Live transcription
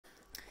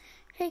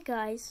Hey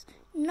guys,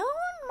 no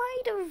one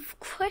might have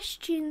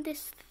questioned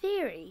this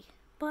theory,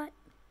 but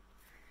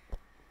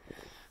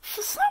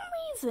for some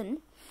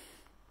reason,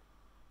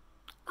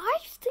 I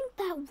think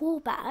that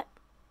Wombat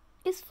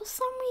is for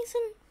some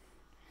reason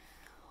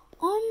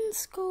on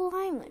Skull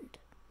Island.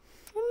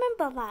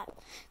 Remember that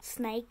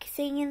snake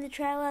thing in the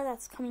trailer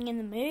that's coming in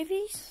the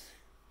movies?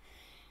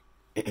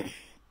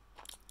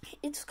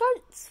 It's got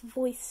its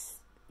voice.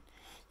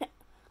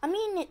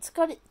 It's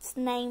got its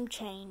name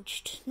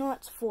changed, not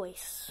its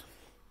voice.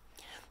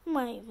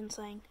 What am I even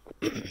saying?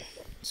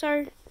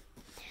 So,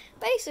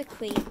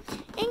 basically,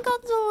 in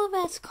Godzilla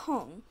vs.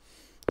 Kong,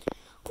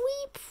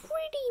 we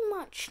pretty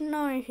much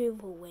know who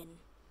will win.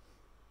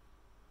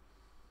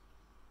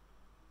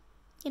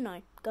 You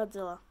know,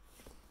 Godzilla.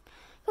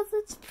 Because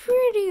it's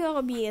pretty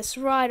obvious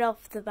right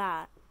off the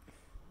bat.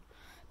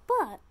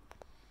 But,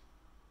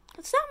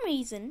 for some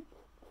reason,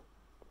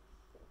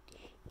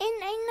 in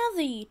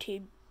another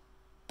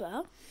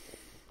YouTuber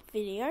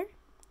video,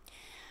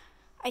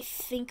 I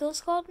think it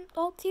was called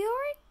Old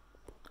Theory?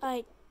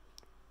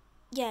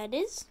 Yeah, it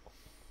is.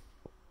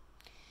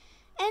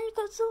 And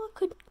Godzilla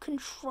could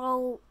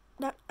control...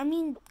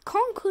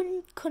 Kong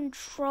couldn't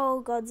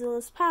control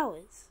Godzilla's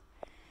powers.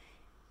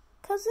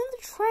 Because in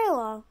the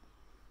trailer...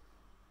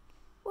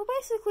 Well,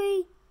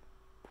 basically...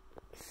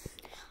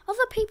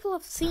 Other people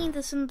have seen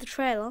this in the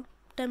trailer.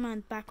 Don't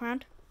mind the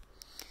background.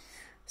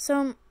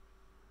 So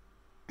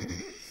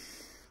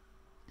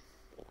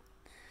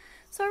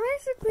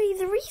basically,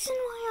 the reason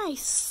why I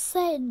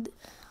said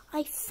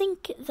I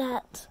think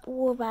that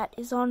Wombat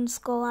is on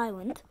Skull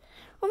Island,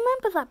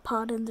 remember that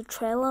part in the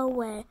trailer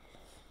where,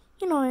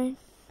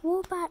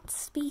 Wombat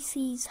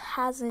species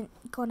hasn't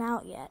gone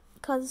out yet?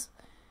 Because,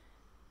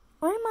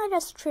 or am I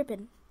just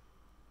tripping?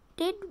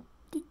 Did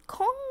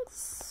Kong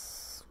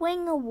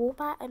swing a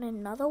Wombat at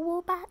another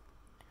Wombat?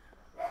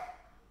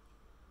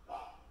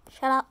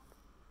 Shut up.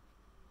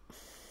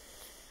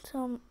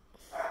 So,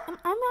 am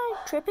I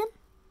tripping?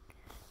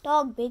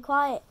 Dog, be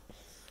quiet.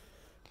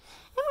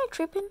 Am I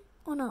tripping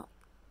or not?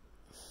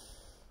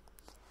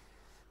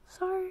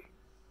 So,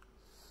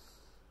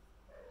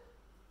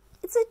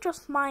 is it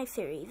just my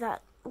theory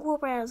that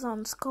Wombat is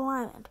on Skull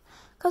Island?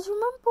 Because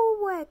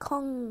remember where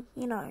Kong,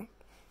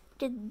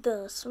 did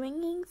the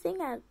swinging thing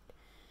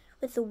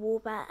with the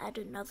Wombat at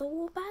another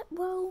Wombat?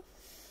 Well,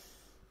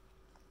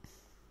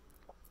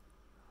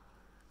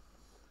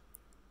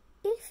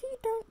 if you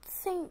don't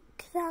think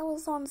that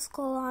was on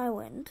Skull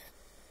Island,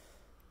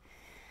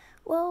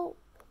 well,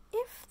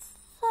 if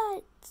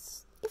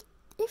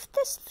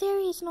this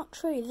theory is not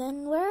true,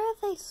 then where are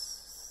they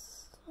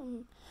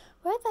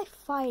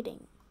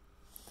fighting?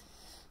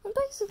 And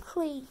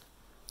basically,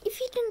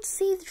 if you didn't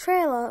see the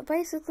trailer,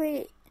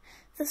 basically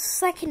the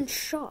second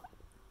shot,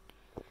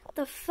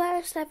 the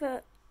first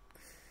ever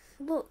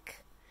look,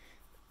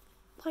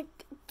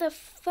 like the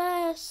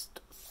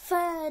first,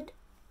 third,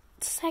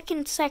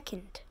 second.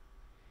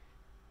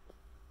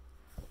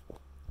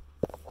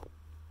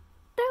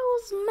 There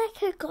was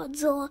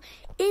Mechagodzilla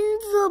in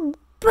the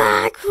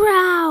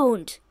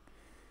background.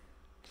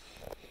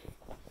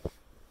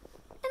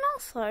 And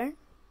also,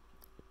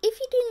 if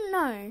you didn't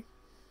know,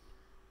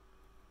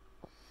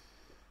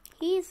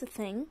 here's the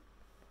thing.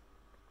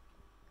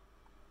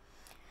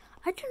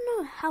 I don't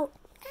know how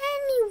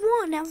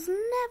anyone has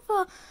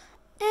never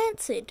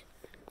answered.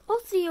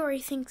 Old Theory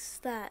thinks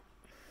that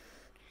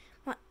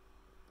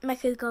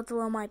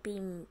Mechagodzilla might be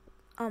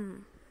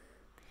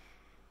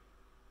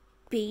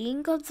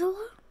being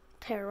Godzilla,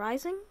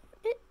 terrorizing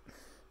it.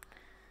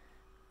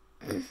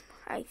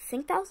 I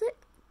think that was it.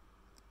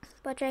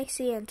 But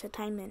JC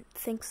Entertainment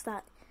thinks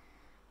that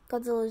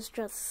Godzilla is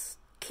just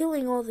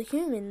killing all the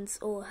humans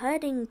or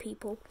hurting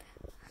people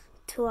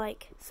to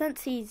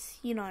since he's,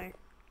 he's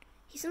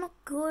not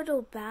good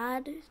or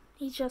bad.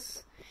 He's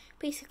just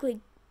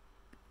basically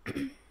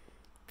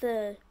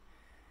the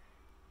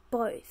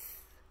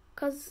both.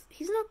 Because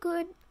he's not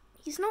good,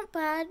 he's not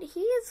bad,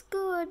 he is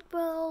good,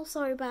 but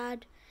also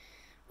bad.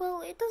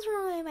 Well, it doesn't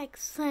really make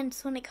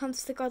sense when it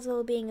comes to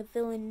Godzilla being a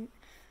villain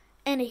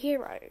and a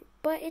hero.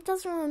 But it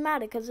doesn't really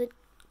matter because it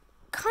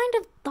kind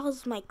of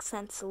does make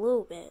sense a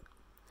little bit.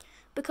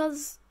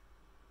 Because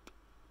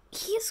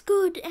he is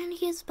good and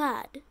he is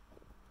bad.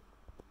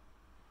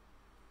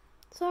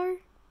 So,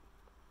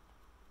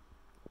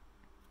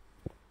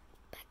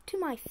 back to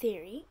my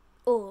theory,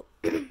 or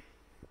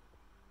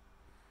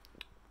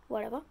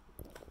whatever.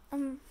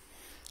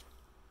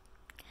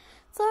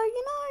 So,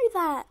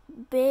 that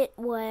bit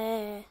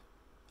where,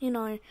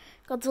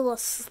 Godzilla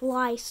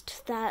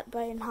sliced that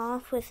boat in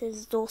half with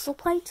his dorsal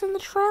plates in the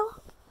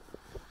trailer?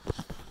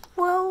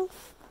 Well,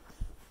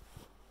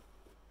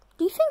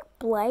 do you think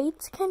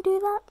blades can do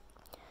that?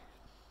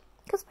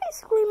 Because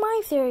basically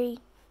my theory,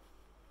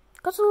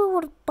 Godzilla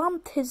would have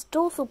bumped his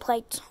dorsal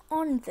plates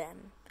on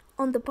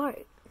the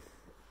boat.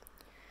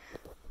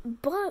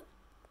 But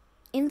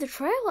in the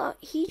trailer,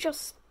 he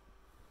just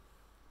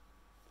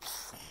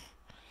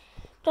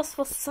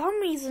for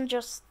some reason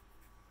just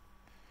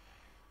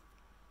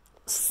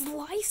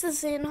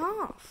slices it in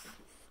half.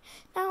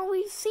 Now,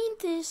 we've seen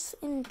this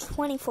in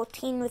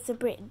 2014 with the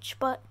bridge,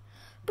 but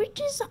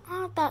bridges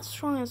aren't that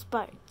strong as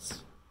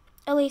boats.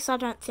 At least I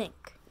don't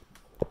think.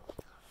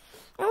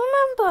 Now,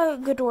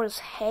 remember Ghidorah's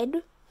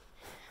head?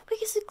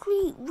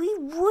 Basically, we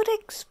would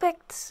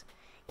expect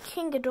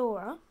King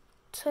Ghidorah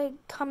to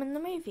come in the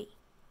movie.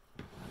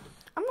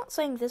 I'm not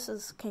saying this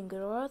is King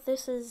Ghidorah,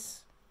 this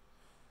is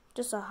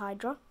just a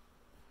Hydra.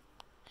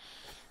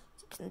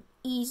 You can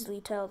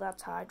easily tell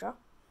that's Hydra.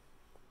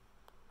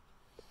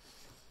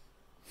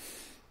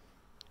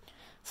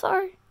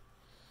 So,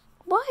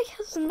 why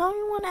has no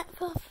one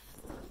ever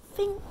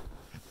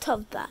thought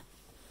of that?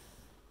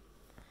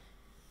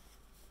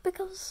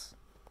 Because,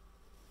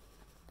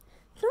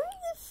 don't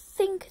you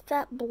think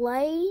that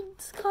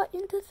blades cut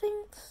into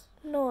things?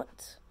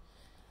 Not,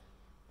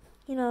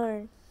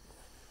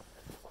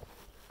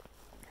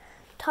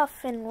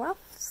 tough and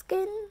rough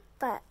skin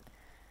that,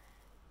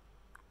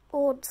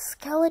 or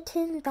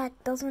skeleton that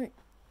doesn't,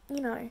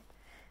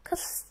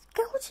 because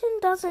skeleton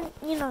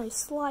doesn't,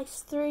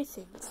 slice through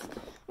things.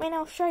 I mean,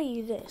 I'll show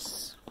you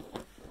this.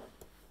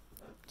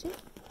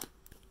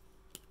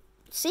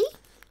 See?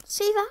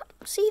 See that?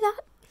 See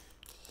that?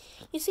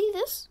 You see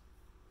this?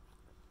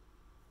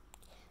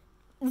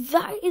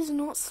 That is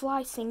not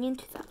slicing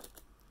into that.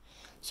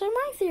 So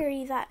my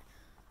theory that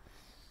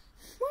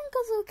when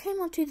Godzilla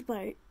came onto the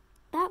boat,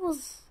 that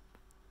was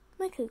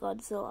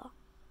Mechagodzilla.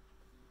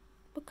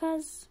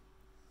 Because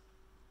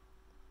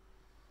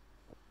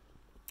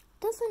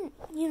doesn't,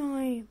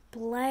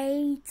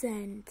 blades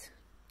and,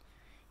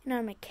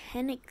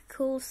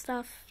 mechanical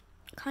stuff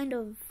kind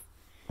of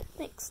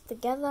mix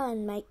together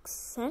and makes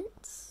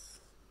sense?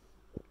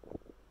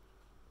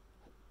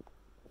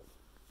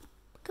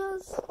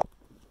 Because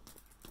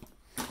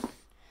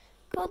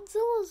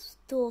Godzilla's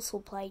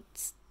dorsal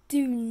plates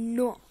do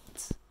not.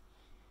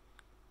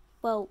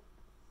 Well,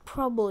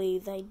 probably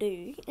they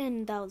do,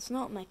 and that was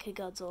not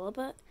Mechagodzilla,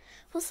 but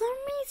for some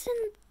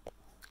reason,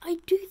 I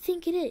do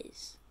think it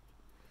is.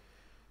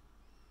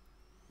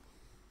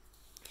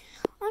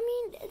 I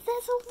mean,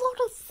 there's a lot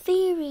of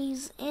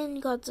theories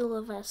in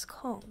Godzilla vs.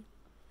 Kong.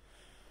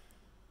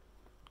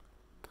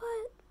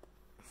 But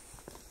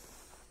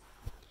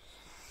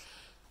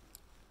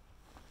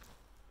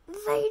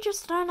they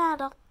just don't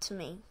add up to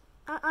me.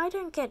 I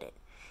don't get it.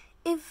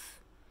 If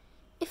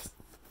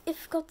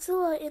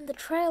Godzilla in the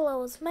trailer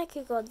was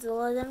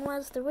Mechagodzilla, then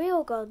where's the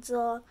real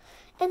Godzilla?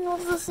 And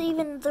was this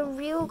even the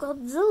real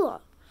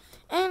Godzilla?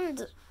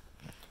 And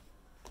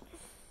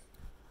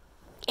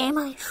am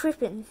I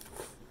tripping?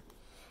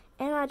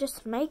 Am I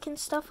just making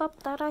stuff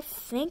up that I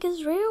think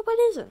is real but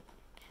isn't?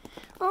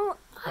 Well,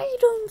 I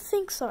don't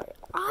think so.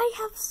 I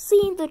have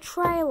seen the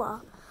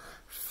trailer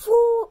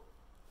four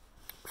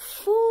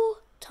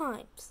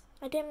times.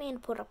 I didn't mean to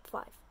put up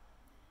 5.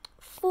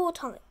 4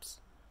 times.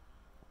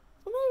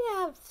 Or maybe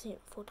I have seen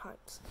it 4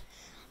 times.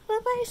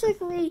 But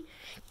basically,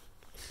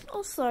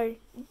 also,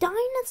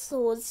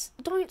 dinosaurs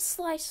don't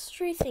slice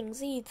through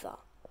things either.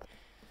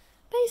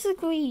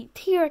 Basically,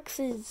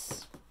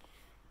 T-Rex's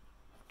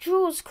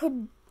jaws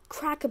could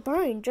crack a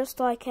bone just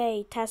like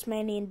a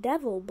Tasmanian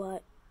devil,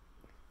 but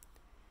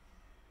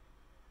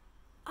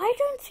I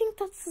don't think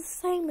that's the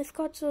same with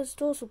Godzilla's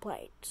dorsal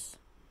plates.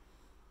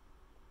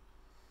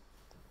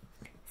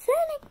 Then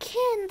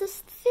again,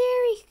 this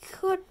theory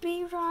could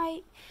be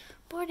right,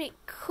 but it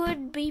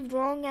could be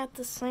wrong at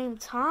the same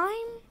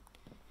time.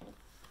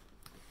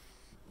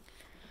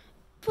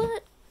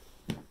 But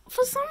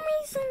for some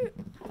reason,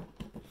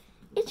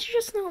 it's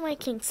just not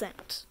making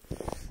sense.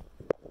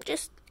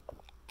 Just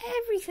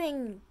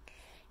everything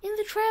in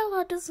the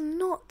trailer does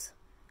not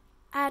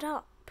add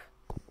up.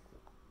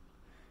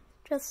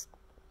 Just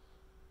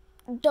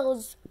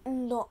does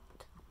not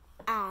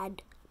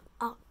add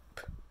up.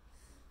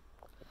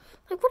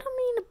 Like, what I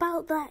mean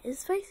about that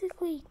is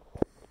basically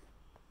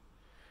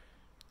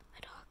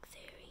a dark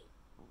theory.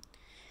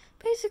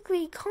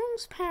 Basically,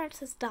 Kong's parents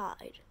has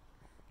died.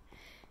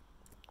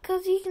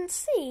 Because you can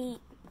see,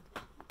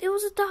 there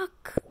was a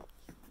dark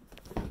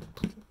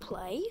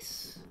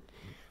place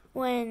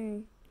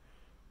when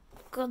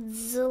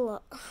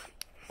Godzilla...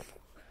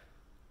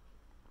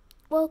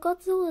 Well,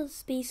 Godzilla's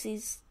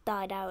species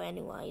died out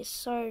anyway,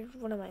 so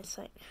what am I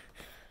saying?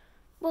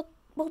 Well,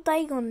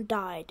 Dagon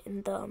died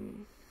in the...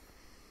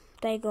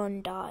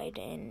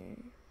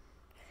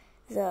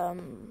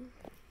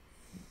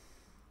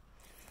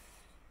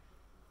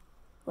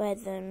 where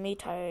the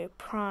Mito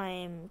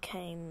Prime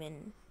came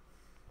in.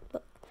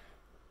 But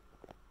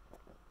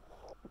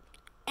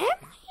am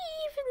I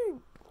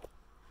even...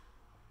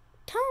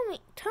 Tell me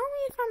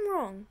if I'm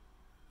wrong.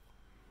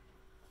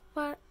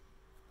 But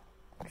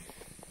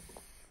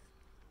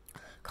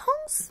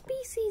Kong's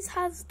species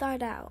has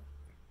died out.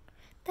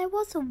 There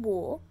was a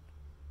war,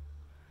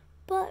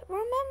 but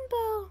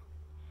remember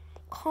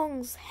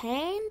Kong's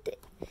hand,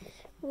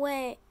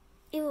 where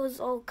it was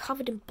all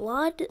covered in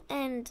blood,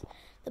 and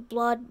the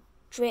blood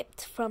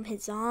dripped from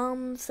his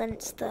arms, and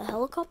it's the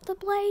helicopter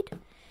blade?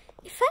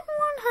 If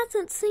anyone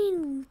hasn't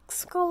seen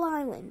Skull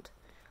Island,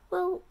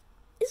 well,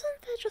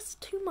 isn't there just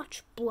too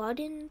much blood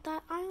in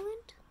that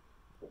island?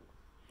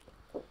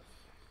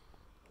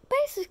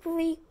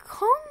 basically,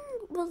 Kong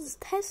was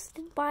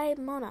tested by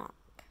Monarch.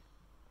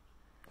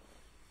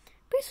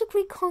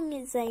 Basically, Kong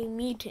is a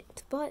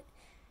mutant, but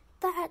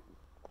that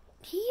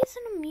he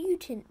isn't a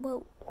mutant.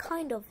 Well,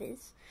 kind of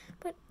is,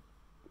 but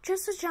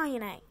just a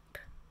giant ape.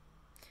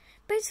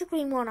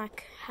 Basically,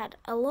 Monarch had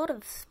a lot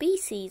of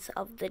species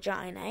of the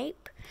giant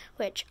ape,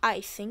 which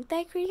I think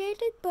they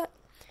created, but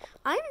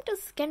I'm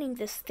just getting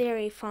this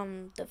theory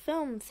from the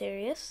film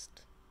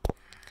theorist,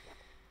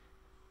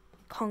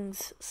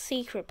 Kong's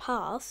secret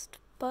past,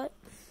 but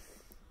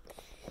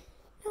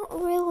not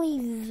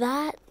really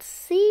that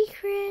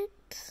secret.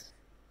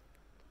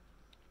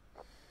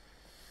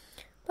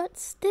 But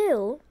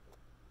still,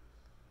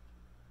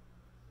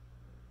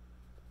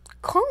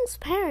 Kong's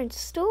parents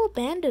still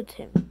abandoned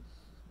him.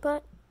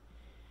 But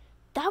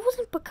that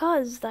wasn't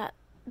because that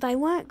they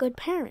weren't good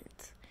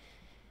parents.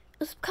 It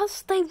was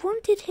because they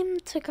wanted him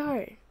to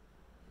go.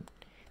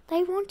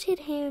 They wanted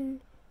him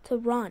to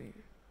run.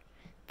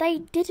 They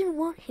didn't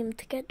want him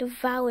to get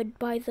devoured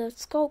by the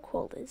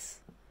skullcrawlers.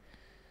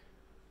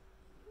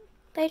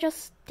 They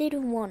just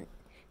didn't want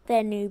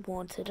their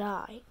newborn to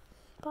die.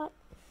 But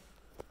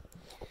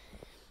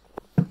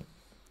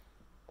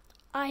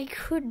I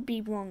could be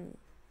wrong,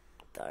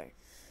 though.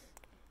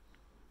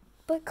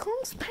 But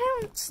Kong's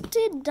parents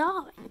did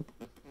die.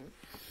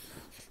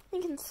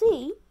 You can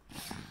see,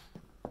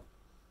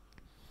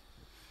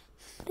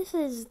 this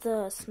is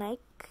the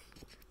snake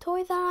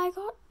toy that I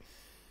got.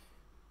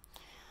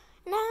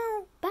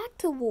 Now, back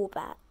to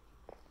Warbat.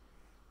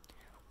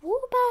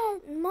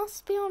 Warbat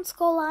must be on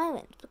Skull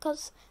Island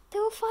because they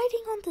were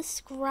fighting on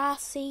this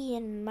grassy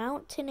and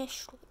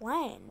mountainish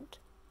land.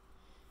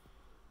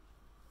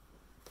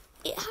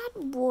 It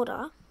had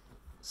water,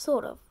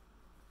 sort of.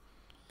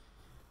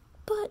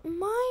 But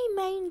my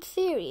main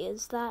theory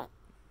is that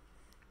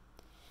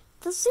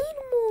the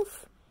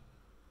Xenomorph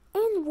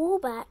and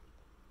Warbat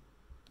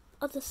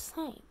are the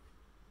same.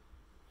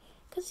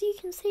 Because you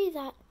can see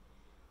that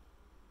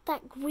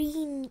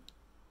green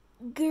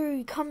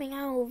goo coming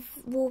out of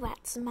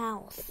Warbat's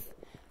mouth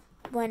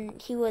when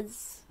he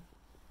was,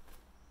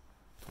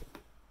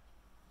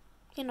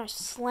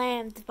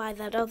 slammed by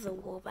that other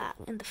Warbat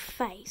in the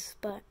face.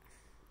 But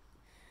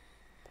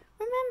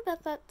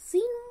remember that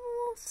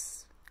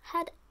Xenomorphs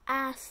had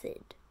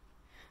acid.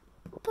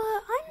 But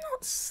I'm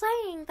not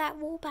saying that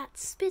Warbat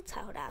spits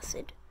out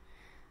acid.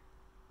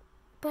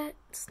 But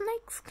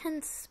snakes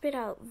can spit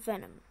out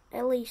venom.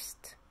 At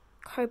least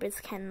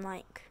cobras can,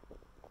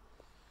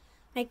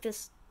 make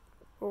this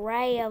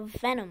ray of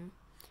venom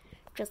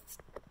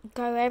just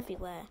go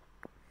everywhere.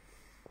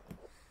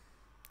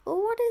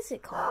 Well, what is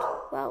it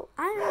called? Well,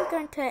 I'm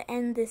going to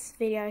end this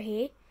video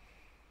here.